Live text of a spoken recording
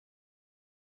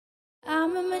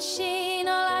machine,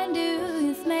 all I do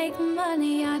is make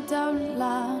money. I don't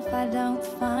laugh, I don't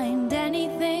find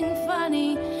anything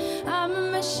funny. I'm a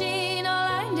machine, all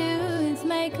I do is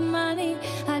make money.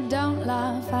 I don't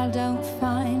laugh, I don't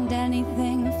find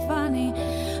anything funny.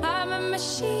 I'm a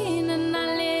machine and I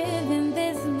live in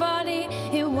this body.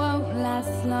 It won't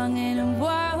last long in a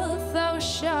world so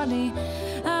shoddy.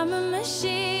 I'm a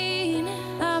machine,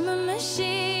 I'm a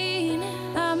machine,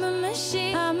 I'm a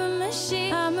machine, I'm a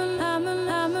machine, I'm a machine.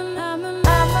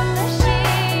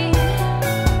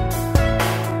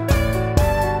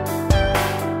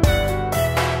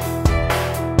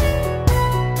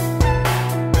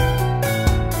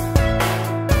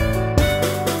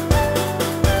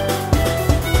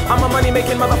 I'm a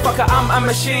money-making motherfucker, I'm a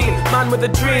machine. Man with a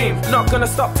dream, not gonna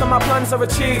stop till my plans are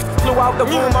achieved. Flew out the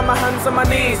room on my hands and my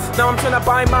knees. Now I'm trying to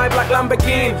buy my black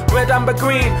Lamborghini. Red, amber,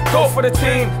 green, go for the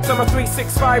team. Summer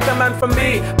 365, the man for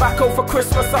me. Back home for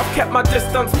Christmas, I've kept my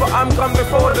distance, but I'm gone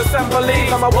before December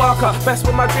leaves. I'm a worker, mess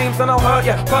with my dreams and I'll hurt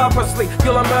ya purposely.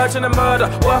 You'll emerge in a murder,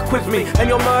 work with me and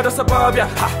you'll murder suburbia.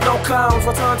 Ha, no clowns,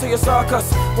 return to your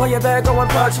circus. While you're there, go and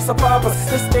purchase a purpose.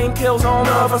 This thing kills all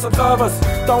nervous observers.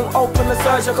 Don't open the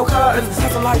surgical curtains.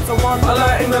 Have the lights are on,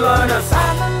 alerting the learners.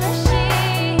 I'm a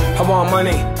machine. I want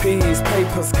money, peas,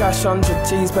 papers, cash, 100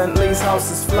 G's, Bentleys,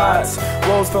 houses, flats,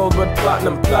 walls filled with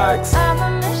platinum plaques. I'm a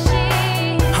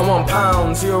machine. I want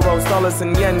pounds, euros, dollars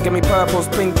and yen. Give me purples,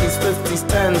 pinkies, 50s,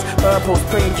 10s. Purples,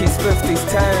 pinkies, 50s,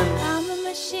 10s. I'm a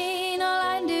machine, all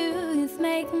I do is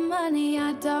make money.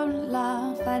 I don't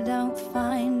laugh, I don't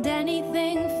find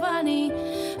anything funny.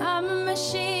 I'm a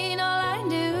machine, all I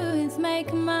do is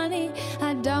make money.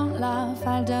 I don't laugh,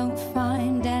 I don't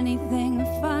find anything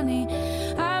funny.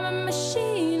 I'm a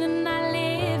machine and I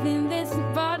live in this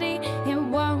body. It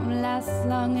won't last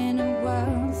long in a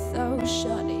world so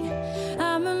shoddy.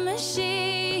 I'm a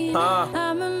machine,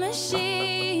 I'm a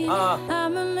machine,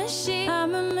 I'm a machine,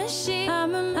 I'm a machine,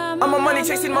 I'm a money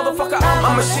chasing motherfucker, I'm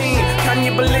a machine. Can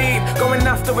you believe going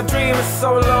after a dream is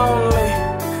so lonely?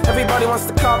 Everybody wants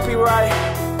to copyright,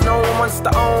 no one wants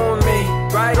to own me,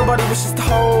 right? Nobody wishes to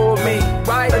hold me,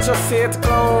 right? They're just here to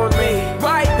clone me,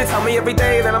 right? They tell me every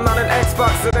day that I'm not an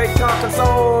Xbox, so they can't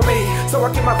console me. So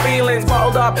I keep my feelings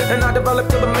bottled up, and I develop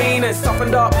to the meanest.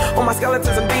 Softened up, all my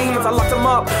skeletons and demons, I locked them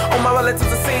up. All my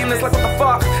relatives are seamless, like what the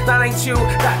fuck? That ain't you,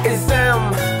 that is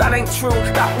them. That ain't true,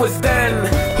 that was then.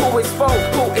 Who is foe,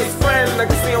 who is friend? I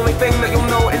guess the only thing that you'll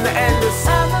know in the end is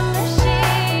I'm a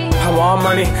machine. I want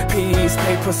money, peas,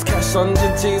 papers, cash,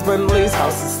 100 G's, Bentleys,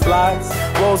 houses, flats,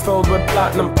 walls filled with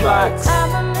platinum plaques.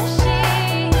 I'm a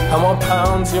machine. I want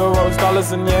pounds, euros,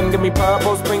 dollars and yen. Give me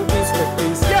purples, pinkies,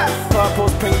 50s. Yes!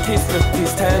 Purples, pinkies,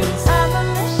 50s, 10s. I'm a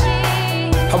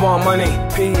machine. I want money,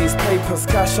 peas, papers,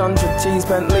 cash, 100 G's,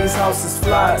 Bentleys, houses,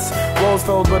 flats, walls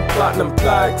filled with platinum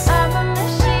plaques. I'm a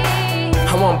machine.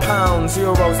 I want pounds,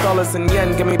 euros, dollars and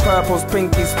yen. Give me purples,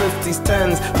 pinkies, 50s,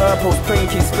 10s. Purples,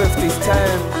 pinkies, 50s,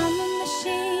 10s. I'm a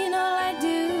machine, all I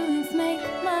do is make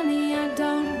money. I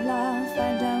don't laugh,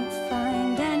 I don't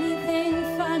find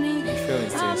anything funny.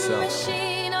 I'm a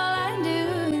machine, all I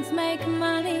do is make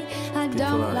money. I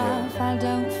don't laugh, I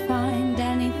don't